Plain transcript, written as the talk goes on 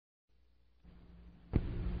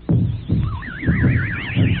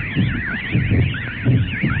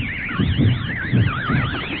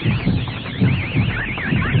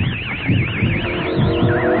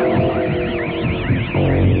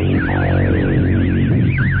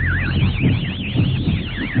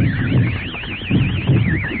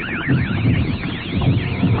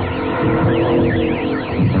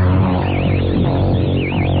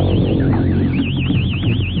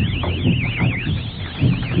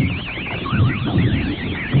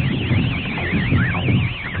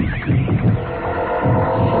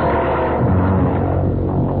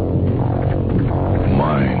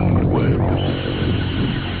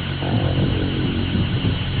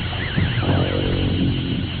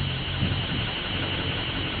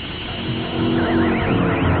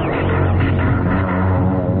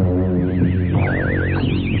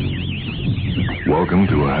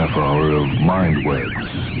Welcome to a half hour of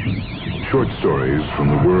Mindwebs. Short stories from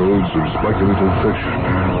the worlds of speculative fiction.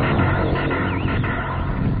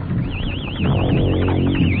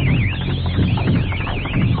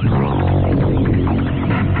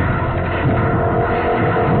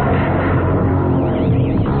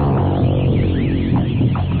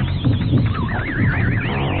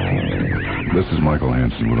 This is Michael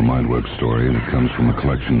Hansen with a Mindweb story, and it comes from a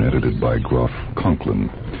collection edited by Groff Conklin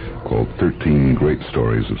called 13 Great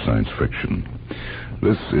Stories of Science Fiction.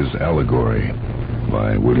 This is Allegory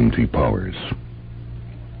by William T. Powers.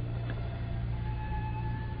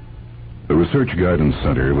 The Research Guidance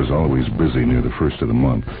Center was always busy near the first of the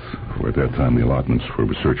month, for at that time the allotments for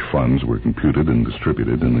research funds were computed and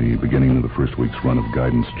distributed, and the beginning of the first week's run of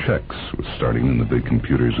guidance checks was starting in the big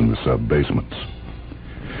computers in the sub-basements.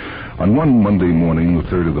 On one Monday morning, the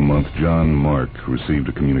 3rd of the month, John Mark received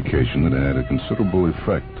a communication that had a considerable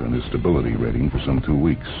effect on his stability rating for some 2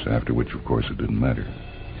 weeks, after which, of course, it didn't matter.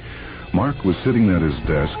 Mark was sitting at his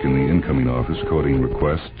desk in the incoming office coding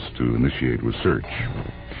requests to initiate research.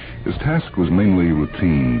 His task was mainly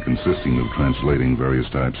routine, consisting of translating various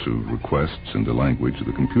types of requests into language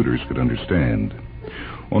the computers could understand.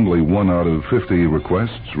 Only 1 out of 50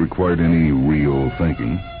 requests required any real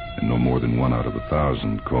thinking, and no more than 1 out of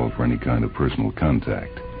 1,000 called for any kind of personal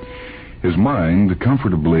contact. His mind,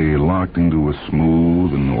 comfortably locked into a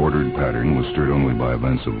smooth and ordered pattern, was stirred only by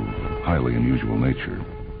events of highly unusual nature.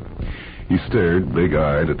 He stared,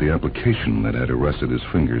 big-eyed, at the application that had arrested his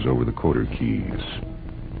fingers over the coder keys.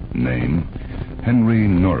 Name, Henry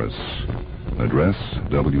Norris. Address,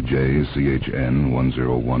 WJCHN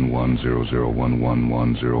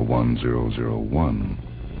 10110011101001.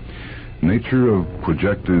 Nature of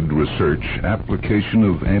projected research, application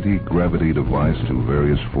of anti-gravity device to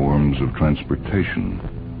various forms of transportation.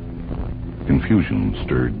 Confusion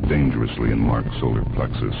stirred dangerously in Mark's solar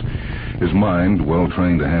plexus. His mind, well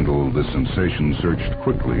trained to handle this sensation, searched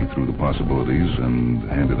quickly through the possibilities and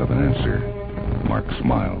handed up an answer. Mark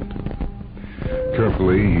smiled.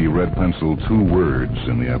 Carefully, he red-penciled 2 words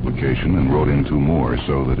in the application and wrote in 2 more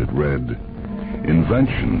so that it read,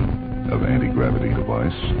 invention of anti-gravity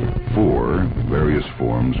device for various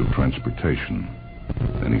forms of transportation.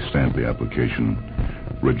 Then he stamped the application,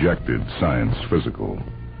 rejected science physical,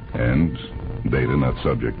 and data not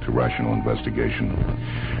subject to rational investigation.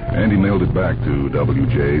 And he mailed it back to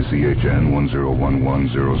WJCHN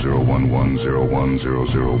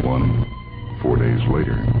 10110011011001. 4 days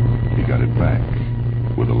later, he got it back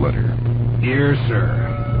with a letter. Dear Sir,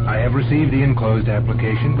 I have received the enclosed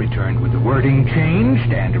application, returned with the wording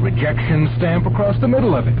changed and a rejection stamp across the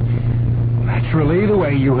middle of it. Naturally, the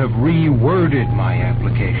way you have reworded my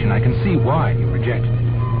application, I can see why you rejected it.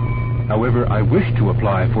 However, I wish to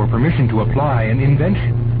apply for permission to apply an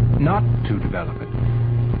invention, not to develop it.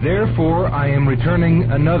 Therefore, I am returning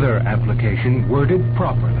another application worded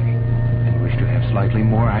properly and wish to have slightly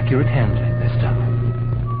more accurate handling this time.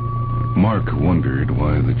 Mark wondered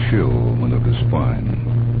why the chill went up his spine.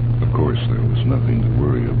 Of course, there was nothing to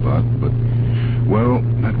worry about, but, well,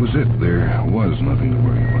 that was it. There was nothing to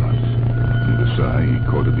worry about. With a sigh, he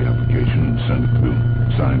coded the application and sent it to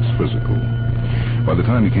Science Physical. By the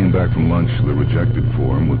time he came back from lunch, the rejected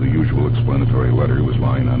form with the usual explanatory letter was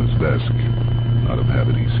lying on his desk. Out of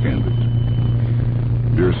habit, he scanned it.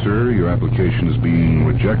 Dear Sir, your application is being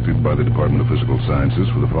rejected by the Department of Physical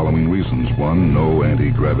Sciences for the following reasons. 1, no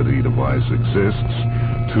anti-gravity device exists.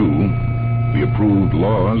 2, the approved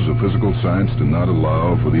laws of physical science do not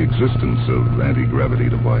allow for the existence of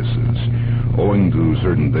anti-gravity devices. Owing to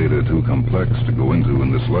certain data too complex to go into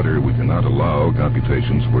in this letter, we cannot allow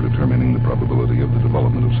computations for determining the probability of the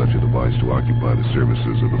development of such a device to occupy the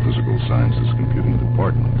services of the Physical Sciences Computing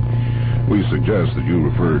Department. We suggest that you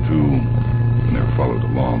refer to... And there followed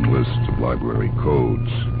a long list of library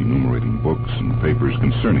codes, enumerating books and papers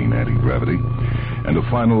concerning anti-gravity, and a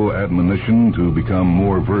final admonition to become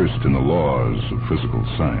more versed in the laws of physical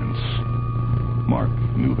science. Mark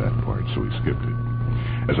knew that part, so he skipped it.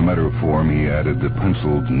 As a matter of form, he added a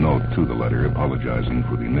penciled note to the letter apologizing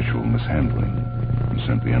for the initial mishandling and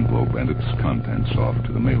sent the envelope and its contents off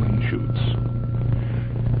to the mailing chutes.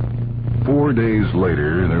 4 days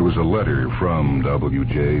later, there was a letter from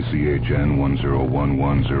WJCHN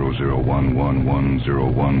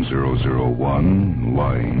 10110011101001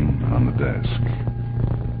 lying on the desk.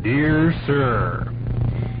 Dear Sir,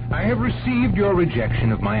 I have received your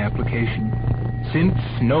rejection of my application. Since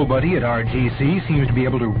nobody at RGC seems to be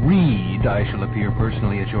able to read, I shall appear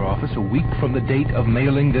personally at your office a week from the date of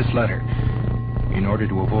mailing this letter. In order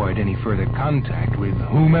to avoid any further contact with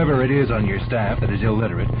whomever it is on your staff that is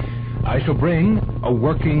illiterate, I shall bring a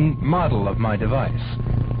working model of my device.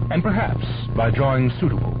 And perhaps, by drawing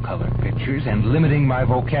suitable colored pictures and limiting my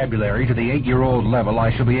vocabulary to the 8-year-old level,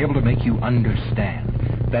 I shall be able to make you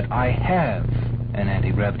understand that I have an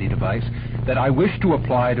anti-gravity device that I wish to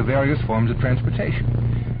apply to various forms of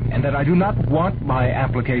transportation, and that I do not want my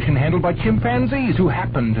application handled by chimpanzees who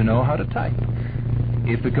happen to know how to type.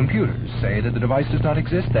 If the computers say that the device does not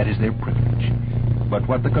exist, that is their privilege. But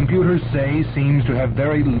what the computers say seems to have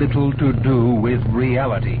very little to do with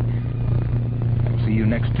reality. I'll see you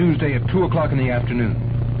next Tuesday at 2 o'clock in the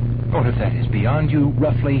afternoon. Or if that is beyond you,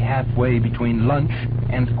 roughly halfway between lunch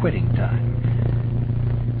and quitting time.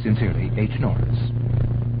 Sincerely, H. Norris.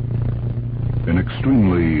 An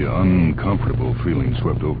extremely uncomfortable feeling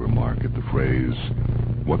swept over Mark at the phrase,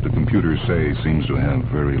 "What the computers say seems to have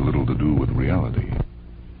very little to do with reality."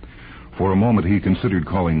 For a moment he considered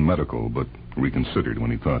calling medical, but reconsidered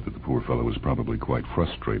when he thought that the poor fellow was probably quite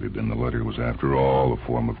frustrated, and the letter was, after all, a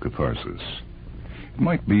form of catharsis. It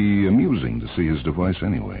might be amusing to see his device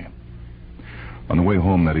anyway. On the way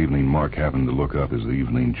home that evening, Mark happened to look up as the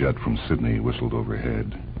evening jet from Sydney whistled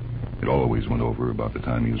overhead. It always went over about the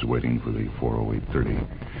time he was waiting for the 40830,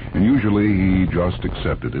 and usually he just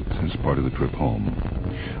accepted it as part of the trip home.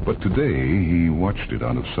 But today he watched it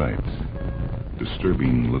out of sight,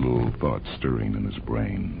 disturbing little thoughts stirring in his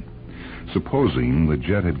brain. Supposing the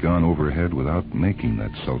jet had gone overhead without making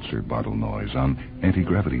that seltzer bottle noise on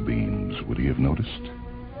anti-gravity beams, would he have noticed?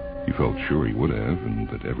 He felt sure he would have, and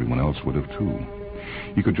that everyone else would have too.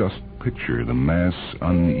 He could just picture the mass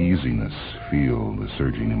uneasiness, feel the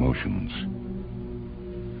surging emotions.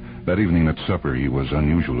 That evening at supper, he was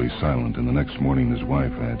unusually silent, and the next morning his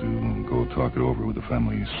wife had to go talk it over with the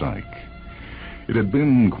family psych. It had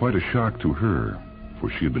been quite a shock to her, for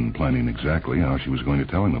she had been planning exactly how she was going to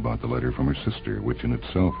tell him about the letter from her sister, which in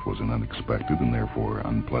itself was an unexpected and therefore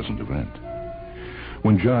unpleasant event.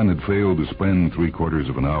 When John had failed to spend 3/4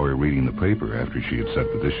 of an hour reading the paper after she had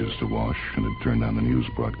set the dishes to wash and had turned on the news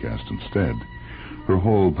broadcast instead, her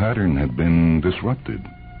whole pattern had been disrupted.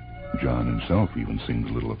 John himself even seemed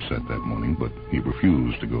a little upset that morning, but he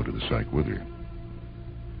refused to go to the psych with her.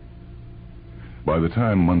 By the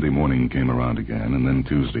time Monday morning came around again, and then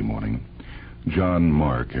Tuesday morning, John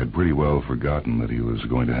Mark had pretty well forgotten that he was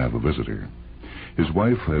going to have a visitor. His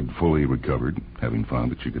wife had fully recovered, having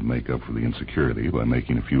found that she could make up for the insecurity by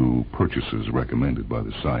making a few purchases recommended by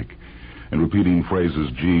the psych, and repeating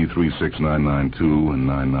phrases G36992 and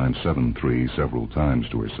 9973 several times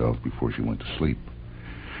to herself before she went to sleep.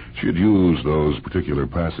 She had used those particular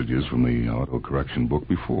passages from the auto-correction book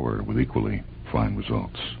before, with equally fine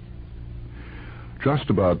results. Just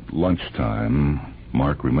about lunchtime,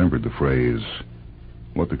 Mark remembered the phrase,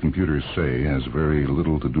 "What the computers say has very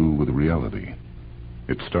little to do with reality."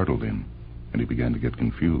 It startled him, and he began to get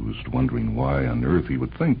confused, wondering why on earth he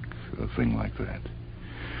would think a thing like that.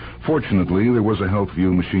 Fortunately, there was a Health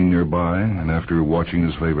View machine nearby, and after watching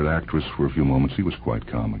his favorite actress for a few moments, he was quite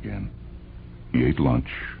calm again. He ate lunch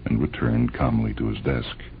and returned calmly to his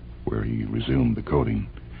desk, where he resumed the coding.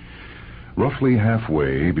 Roughly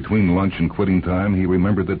halfway between lunch and quitting time, he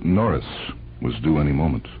remembered that Norris was due any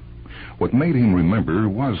moment. What made him remember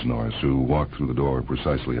was Norris, who walked through the door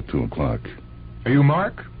precisely at 2 o'clock. Are you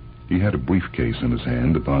Mark? He had a briefcase in his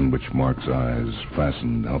hand, upon which Mark's eyes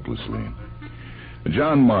fastened helplessly.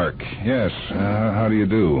 "John Mark, yes. How do you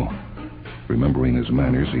do?" Remembering his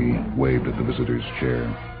manners, he waved at the visitor's chair.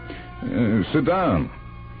 "Sit down.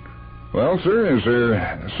 Well, sir, is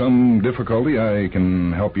there some difficulty I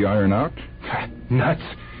can help you iron out?" Nuts.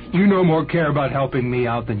 You no more care about helping me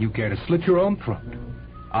out than you care to slit your own throat.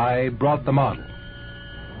 I brought the model.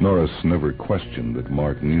 Norris never questioned that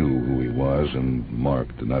Mark knew who he was, and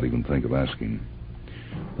Mark did not even think of asking.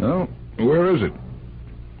 "Well, where is it?"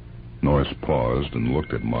 Norris paused and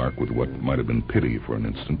looked at Mark with what might have been pity for an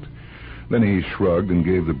instant. Then he shrugged and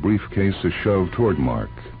gave the briefcase a shove toward Mark.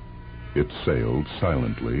 It sailed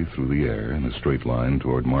silently through the air in a straight line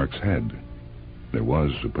toward Mark's head. There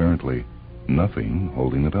was, apparently, nothing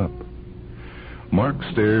holding it up. Mark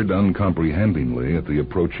stared uncomprehendingly at the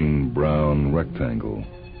approaching brown rectangle.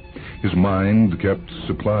 His mind kept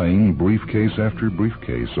supplying briefcase after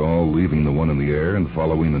briefcase, all leaving the one in the air and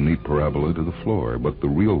following a neat parabola to the floor, but the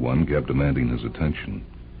real one kept demanding his attention.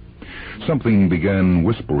 Something began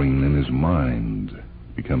whispering in his mind,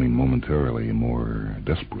 becoming momentarily more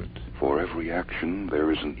desperate. "For every action,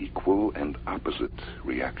 there is an equal and opposite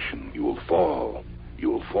reaction. You will fall. You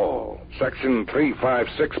will fall." Section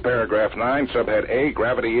 356, paragraph 9, subhead A,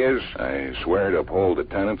 gravity is... "I swear to uphold the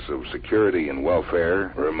tenets of security and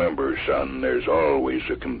welfare." Remember, son, there's always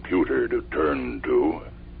a computer to turn to.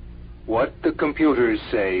 What the computers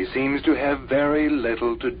say seems to have very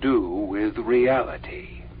little to do with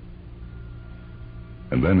reality.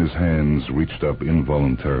 And then his hands reached up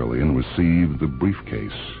involuntarily and received the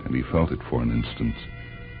briefcase, and he felt it for an instant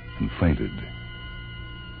and fainted.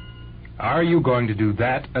 Are you going to do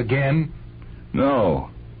that again? No,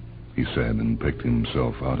 he said, and picked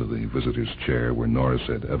himself out of the visitor's chair where Norris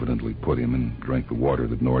had evidently put him and drank the water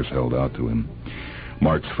that Norris held out to him.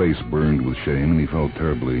 Mark's face burned with shame, and he felt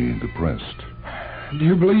terribly depressed. Do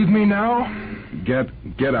you believe me now?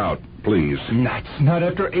 Get out, please. That's not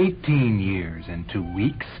after 18 years and 2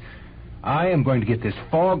 weeks. I am going to get this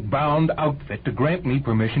fog-bound outfit to grant me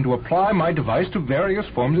permission to apply my device to various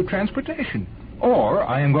forms of transportation. Or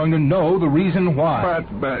I am going to know the reason why.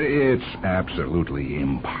 But it's absolutely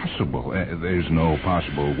impossible. There's no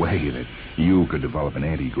possible way that you could develop an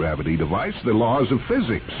anti-gravity device. The laws of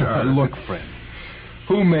physics are... Look, friend.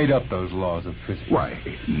 Who made up those laws of physics? Why,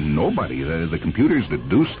 nobody. The computers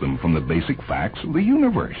deduced them from the basic facts of the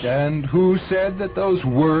universe. And who said that those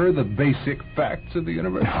were the basic facts of the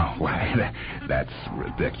universe? Oh, why, that's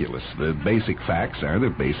ridiculous. The basic facts are the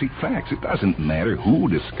basic facts. It doesn't matter who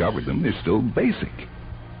discovered them. They're still basic.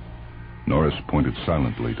 Norris pointed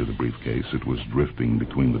silently to the briefcase. It was drifting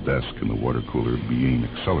between the desk and the water cooler, being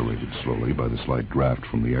accelerated slowly by the slight draft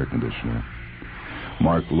from the air conditioner.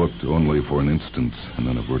 Mark looked only for an instant and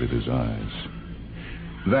then averted his eyes.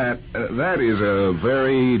 That is a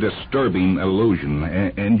very disturbing illusion,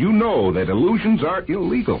 and you know that illusions are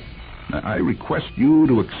illegal. I request you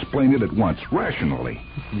to explain it at once, rationally.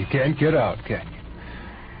 You can't get out, can you?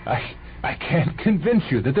 I can't convince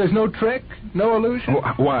you that there's no trick, no illusion.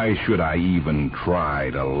 Why should I even try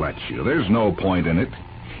to let you? There's no point in it.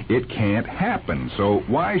 It can't happen, so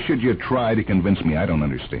why should you try to convince me? I don't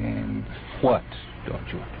understand. What don't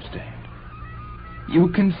you understand? You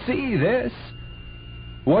can see this.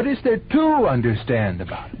 What is there to understand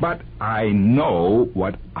about it? But I know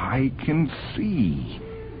what I can see.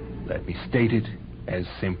 Let me state it as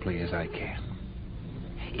simply as I can.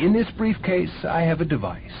 In this briefcase, I have a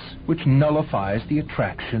device which nullifies the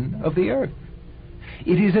attraction of the Earth.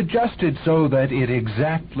 It is adjusted so that it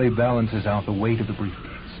exactly balances out the weight of the briefcase.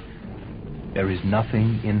 There is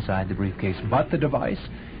nothing inside the briefcase but the device,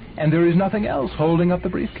 and there is nothing else holding up the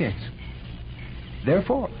briefcase.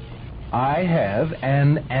 Therefore, I have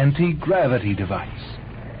an anti-gravity device.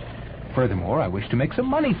 Furthermore, I wish to make some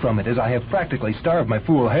money from it, as I have practically starved my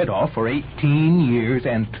fool head off for 18 years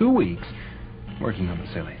and 2 weeks working on the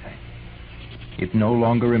silly thing. It no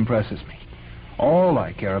longer impresses me. All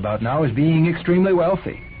I care about now is being extremely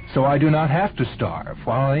wealthy, so I do not have to starve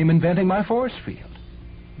while I am inventing my force field.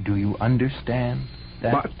 Do you understand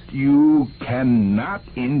that? But you cannot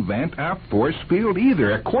invent a force field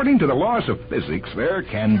either. According to the laws of physics, there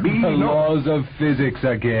can be the laws of physics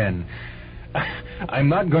again. I'm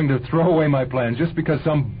not going to throw away my plans just because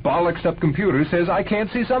some bollocksed-up computer says I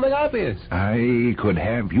can't see something obvious. I could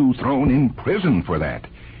have you thrown in prison for that.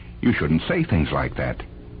 You shouldn't say things like that.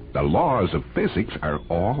 The laws of physics are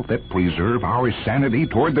all that preserve our sanity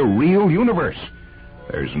toward the real universe.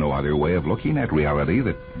 There's no other way of looking at reality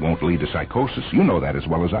that won't lead to psychosis. You know that as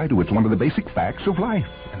well as I do. It's one of the basic facts of life.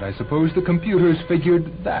 And I suppose the computers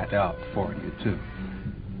figured that out for you, too.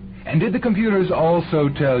 And did the computers also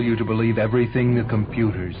tell you to believe everything the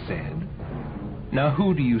computers said? Now,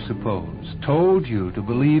 who do you suppose told you to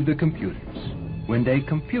believe the computers when they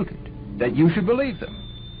computed that you should believe them?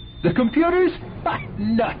 The computers?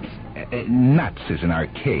 Nuts. Nuts is an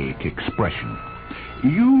archaic expression.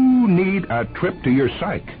 You need a trip to your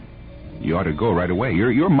psych. You ought to go right away.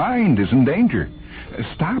 Your mind is in danger.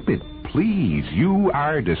 Stop it, please. You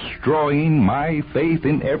are destroying my faith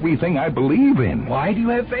in everything I believe in. Why do you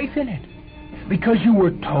have faith in it? Because you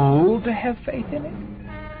were told to have faith in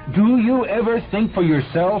it? Do you ever think for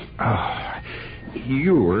yourself?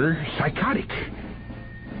 You're psychotic.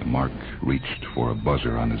 Mark reached for a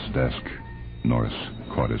buzzer on his desk. Norris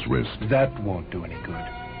caught his wrist. That won't do any good.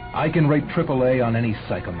 I can rate AAA on any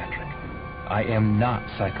psychometric. I am not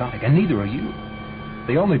psychotic, and neither are you.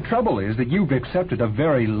 The only trouble is that you've accepted a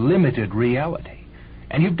very limited reality,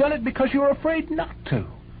 and you've done it because you're afraid not to.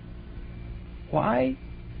 Why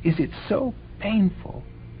is it so painful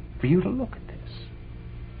for you to look at this?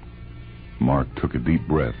 Mark took a deep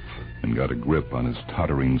breath and got a grip on his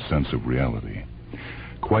tottering sense of reality.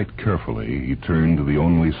 Quite carefully, he turned to the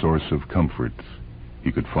only source of comfort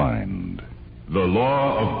he could find. The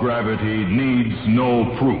law of gravity needs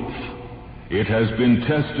no proof. It has been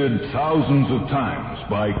tested thousands of times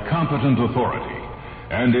by competent authority,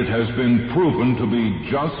 and it has been proven to be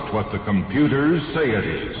just what the computers say it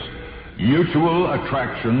is. mutual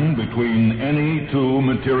attraction between any two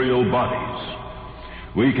material bodies.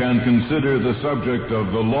 We can consider the subject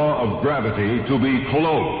of the law of gravity to be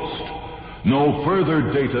closed. No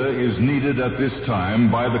further data is needed at this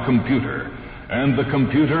time by the computer, and the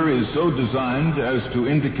computer is so designed as to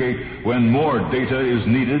indicate when more data is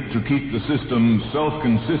needed to keep the system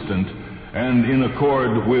self-consistent and in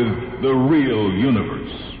accord with the real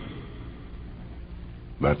universe.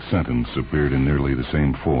 That sentence appeared in nearly the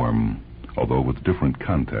same form, although with different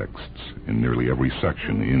contexts, in nearly every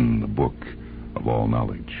section in the Book of All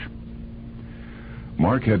Knowledge.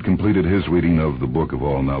 Mark had completed his reading of the Book of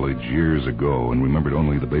All Knowledge years ago and remembered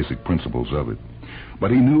only the basic principles of it.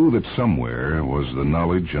 But he knew that somewhere was the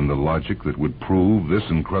knowledge and the logic that would prove this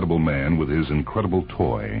incredible man with his incredible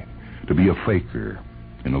toy to be a faker,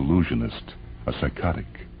 an illusionist, a psychotic.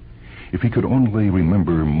 If he could only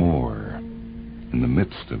remember more. In the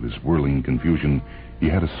midst of his whirling confusion, he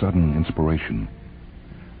had a sudden inspiration.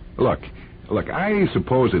 Look, I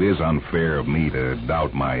suppose it is unfair of me to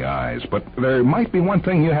doubt my eyes, but there might be one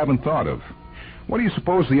thing you haven't thought of. What do you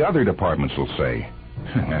suppose the other departments will say?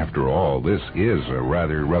 After all, this is a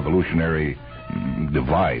rather revolutionary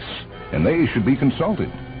device, and they should be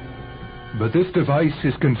consulted. But this device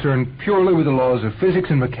is concerned purely with the laws of physics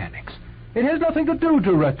and mechanics. It has nothing to do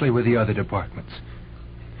directly with the other departments.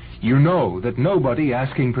 You know that nobody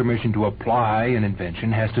asking permission to apply an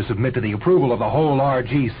invention has to submit to the approval of the whole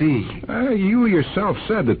RGC. You yourself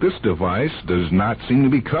said that this device does not seem to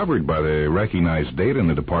be covered by the recognized data in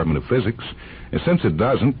the Department of Physics. And since it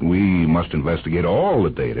doesn't, we must investigate all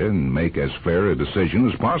the data and make as fair a decision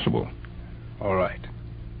as possible. All right.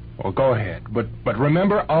 Well, go ahead. But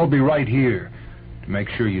remember, I'll be right here to make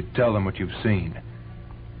sure you tell them what you've seen.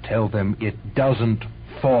 Tell them it doesn't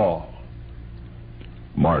fall.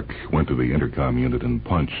 Mark went to the intercom unit and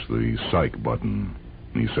punched the psych button.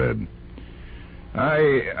 He said,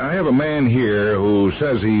 I have a man here who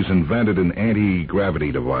says he's invented an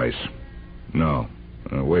anti-gravity device. No,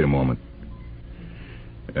 wait a moment.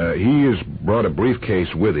 He has brought a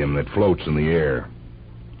briefcase with him that floats in the air.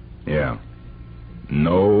 Yeah.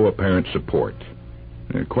 No apparent support.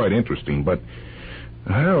 Quite interesting, but,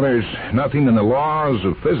 well, there's nothing in the laws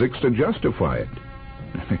of physics to justify it.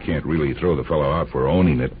 I can't really throw the fellow out for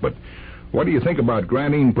owning it, but what do you think about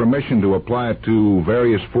granting permission to apply it to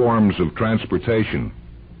various forms of transportation?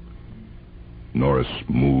 Norris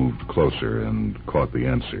moved closer and caught the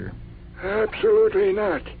answer. Absolutely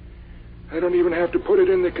not. I don't even have to put it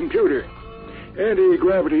in the computer.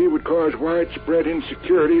 Anti-gravity would cause widespread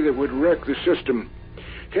insecurity that would wreck the system.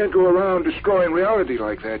 Can't go around destroying reality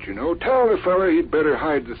like that, you know. Tell the fella he'd better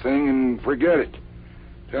hide the thing and forget it.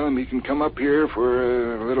 Tell him he can come up here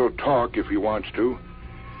for a little talk if he wants to.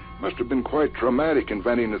 Must have been quite traumatic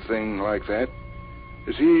inventing a thing like that.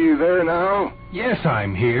 Is he there now? Yes,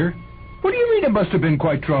 I'm here. What do you mean it must have been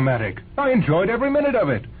quite traumatic? I enjoyed every minute of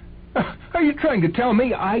it. Are you trying to tell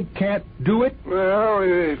me I can't do it? Well,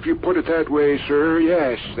 if you put it that way, sir,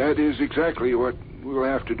 yes, that is exactly what we'll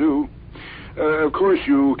have to do. Of course,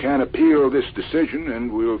 you can appeal this decision,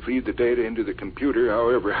 and we'll feed the data into the computer.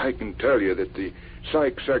 However, I can tell you that the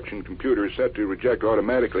psych section computer is set to reject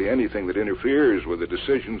automatically anything that interferes with the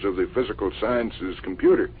decisions of the physical sciences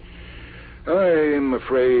computer. I'm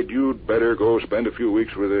afraid you'd better go spend a few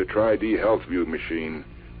weeks with a Tri-D Health View machine,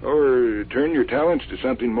 or turn your talents to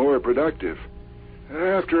something more productive.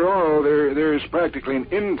 After all, there is practically an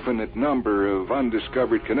infinite number of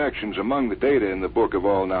undiscovered connections among the data in the Book of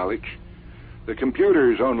All Knowledge. The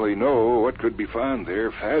computers only know what could be found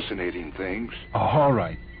there, fascinating things. Oh, all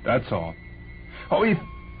right, that's all. Oh, if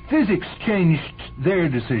physics changed their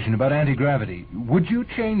decision about anti-gravity, would you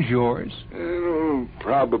change yours?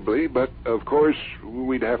 Probably, but of course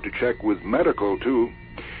we'd have to check with medical, too.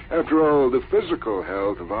 After all, the physical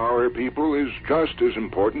health of our people is just as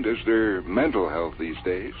important as their mental health these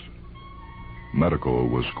days. Medical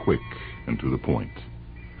was quick and to the point.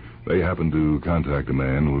 They happened to contact a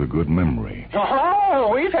man with a good memory.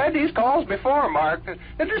 Oh, we've had these calls before, Mark.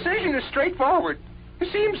 The decision is straightforward.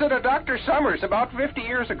 It seems that a Dr. Summers about 50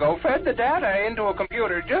 years ago fed the data into a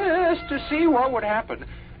computer just to see what would happen,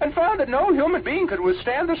 and found that no human being could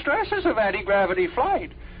withstand the stresses of anti-gravity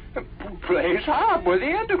flight. Plays hob with the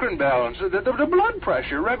endocrine balance, the blood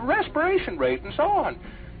pressure, respiration rate, and so on.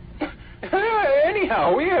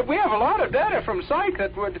 Anyhow, we have a lot of data from psych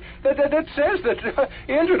that says that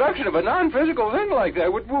the introduction of a non-physical thing like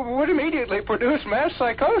that would immediately produce mass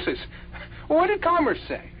psychosis. What did Commerce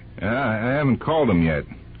say? I haven't called him yet.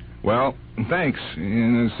 Well, thanks.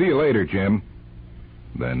 See you later, Jim.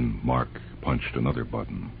 Then Mark punched another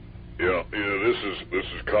button. Yeah, this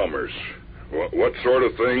is Commerce. What sort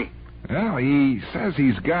of thing? Well, he says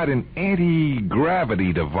he's got an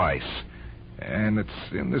anti-gravity device, and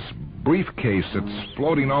it's in this briefcase that's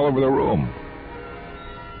floating all over the room.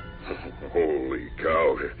 Holy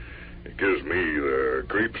cow. It gives me the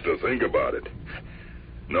creeps to think about it.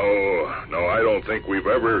 No, I don't think we've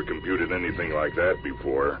ever computed anything like that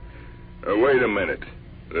before. Wait a minute.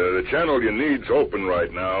 The channel you need's open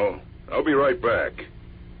right now. I'll be right back.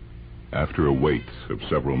 After a wait of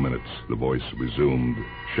several minutes, the voice resumed,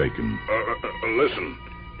 shaken. Listen,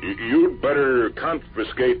 you'd better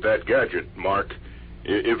confiscate that gadget, Mark.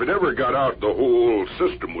 If it ever got out, the whole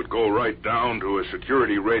system would go right down to a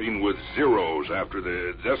security rating with zeros after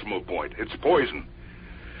the decimal point. It's poison.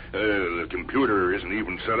 The computer isn't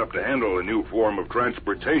even set up to handle a new form of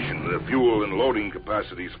transportation. The fuel and loading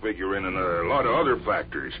capacities figure in, and a lot of other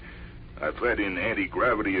factors. I fed in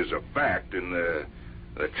anti-gravity as a fact, and the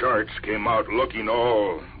charts came out looking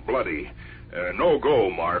all bloody. No go,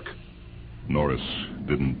 Mark. Norris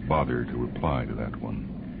didn't bother to reply to that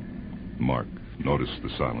one. Mark noticed the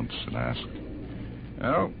silence and asked,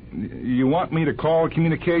 Well, you want me to call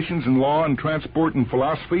communications and law and transport and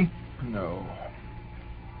philosophy? No.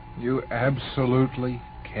 You absolutely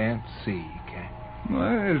can't see, can you?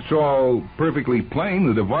 Well, it's all perfectly plain.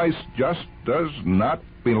 The device just does not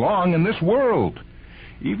belong in this world.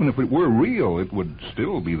 Even if it were real, it would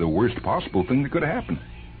still be the worst possible thing that could happen.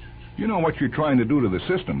 You know what you're trying to do to the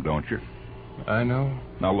system, don't you? I know.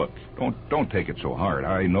 Now, look, don't take it so hard.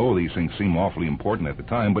 I know these things seem awfully important at the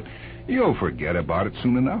time, but you'll forget about it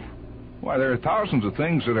soon enough. Why, there are thousands of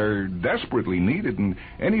things that are desperately needed, and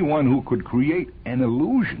anyone who could create an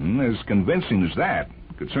illusion as convincing as that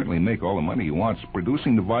could certainly make all the money he wants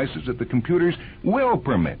producing devices that the computers will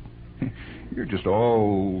permit. You're just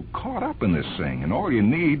all caught up in this thing, and all you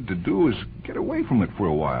need to do is get away from it for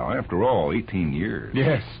a while. After all, 18 years.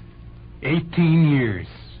 Yes, 18 years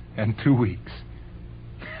and 2 weeks.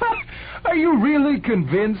 Are you really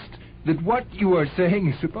convinced that what you are saying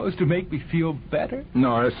is supposed to make me feel better?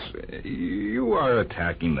 Norris, you are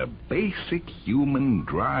attacking the basic human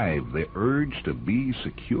drive, the urge to be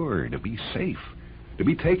secure, to be safe, to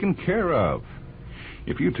be taken care of.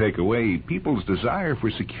 If you take away people's desire for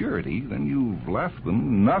security, then you've left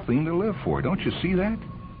them nothing to live for. Don't you see that?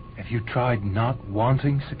 Have you tried not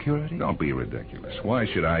wanting security? Don't be ridiculous. Why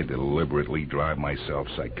should I deliberately drive myself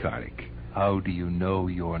psychotic? How do you know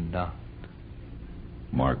you're not?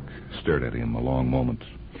 Mark stared at him a long moment.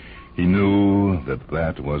 He knew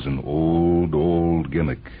that was an old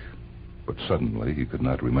gimmick, but suddenly he could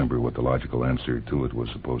not remember what the logical answer to it was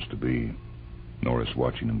supposed to be. Norris,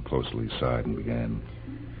 watching him closely, sighed and began.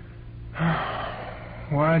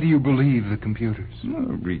 Why do you believe the computers?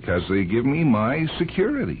 Because they give me my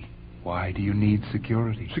security. Why do you need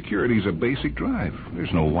security? Security's a basic drive.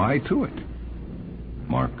 There's no why to it.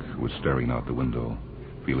 Mark was staring out the window,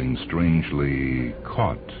 feeling strangely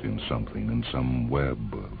caught in something, in some web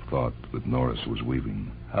of thought that Norris was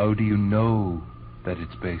weaving. How do you know that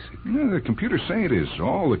it's basic? The computers say it is.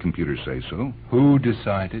 All the computers say so. Who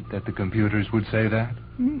decided that the computers would say that?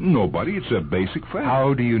 Nobody. It's a basic fact.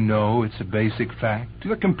 How do you know it's a basic fact?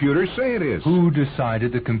 The computers say it is. Who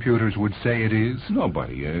decided the computers would say it is?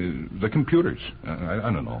 Nobody. The computers.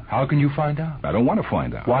 I don't know. How can you find out? I don't want to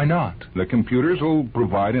find out. Why not? The computers will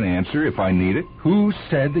provide an answer if I need it. Who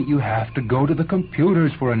said that you have to go to the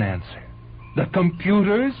computers for an answer? The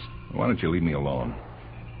computers? Why don't you leave me alone?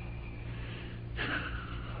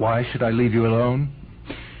 Why should I leave you alone?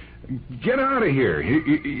 Get out of here.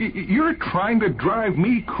 You're trying to drive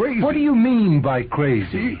me crazy. What do you mean by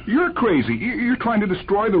crazy? You're crazy. You're trying to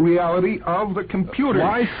destroy the reality of the computer.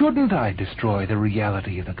 Why shouldn't I destroy the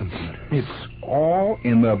reality of the computer? It's all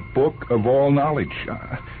in the Book of All Knowledge.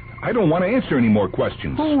 I don't want to answer any more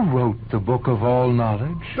questions. Who wrote the Book of All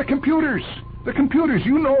Knowledge? The computers. The computers.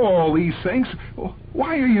 You know all these things.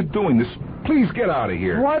 Why are you doing this? Please get out of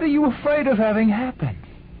here. What are you afraid of having happen?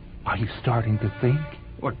 Are you starting to think?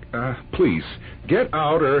 Look, please, get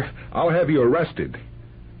out or I'll have you arrested.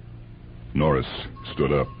 Norris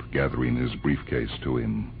stood up, gathering his briefcase to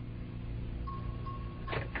him.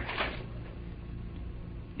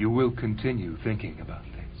 You will continue thinking about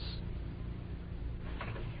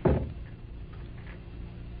this.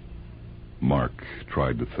 Mark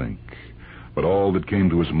tried to think, but all that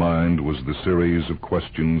came to his mind was the series of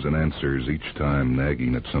questions and answers, each time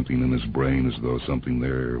nagging at something in his brain as though something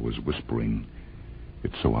there was whispering,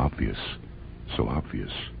 "It's so obvious, so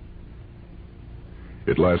obvious."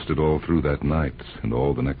 It lasted all through that night and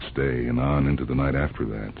all the next day and on into the night after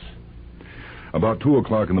that. About 2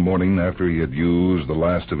 o'clock in the morning, after he had used the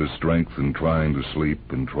last of his strength in trying to sleep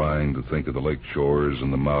and trying to think of the lake shores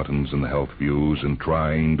and the mountains and the health views and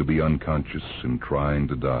trying to be unconscious and trying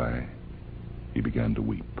to die, he began to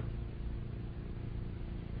weep.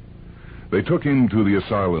 They took him to the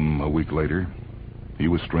asylum a week later. He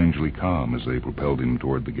was strangely calm as they propelled him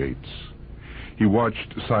toward the gates. He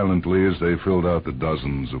watched silently as they filled out the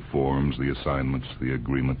dozens of forms, the assignments, the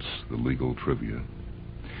agreements, the legal trivia.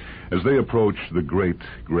 As they approached the great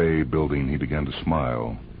gray building, he began to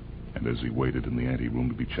smile, and as he waited in the anteroom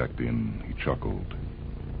to be checked in, he chuckled.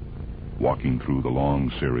 Walking through the long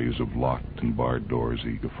series of locked and barred doors,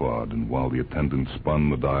 he guffawed, and while the attendant spun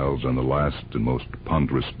the dials on the last and most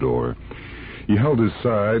ponderous door, he held his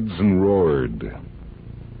sides and roared.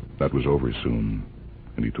 That was over soon,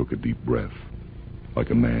 and he took a deep breath, like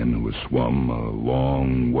a man who has swum a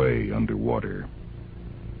long way underwater.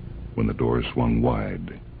 When the door swung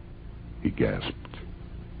wide, he gasped.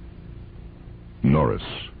 Norris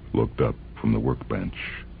looked up from the workbench,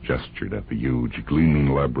 gestured at the huge,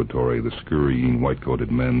 gleaming laboratory, the scurrying,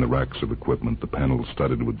 white-coated men, the racks of equipment, the panels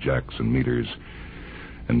studded with jacks and meters,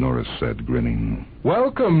 and Norris said, grinning,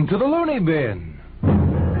 "Welcome to the loony bin."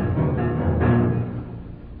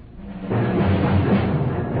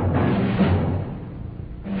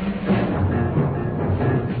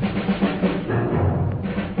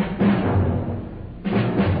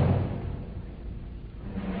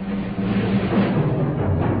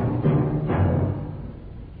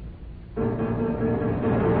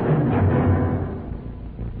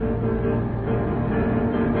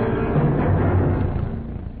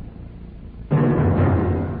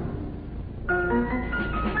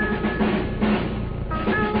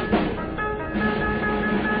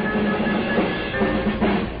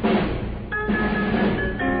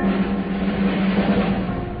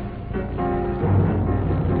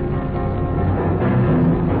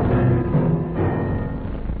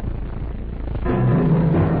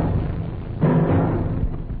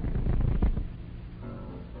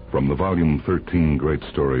 From the volume 13 Great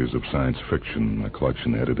Stories of Science Fiction, a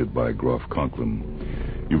collection edited by Groff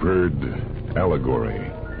Conklin, you've heard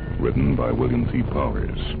Allegory, written by William T.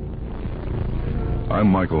 Powers. I'm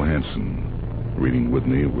Michael Hansen. Reading with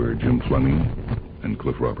me were Jim Fleming and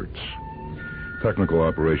Cliff Roberts. Technical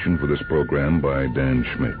operation for this program by Dan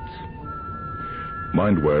Schmidt.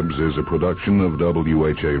 Mindwebs is a production of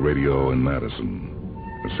WHA Radio in Madison,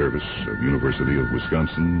 a service of University of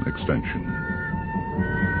Wisconsin Extension.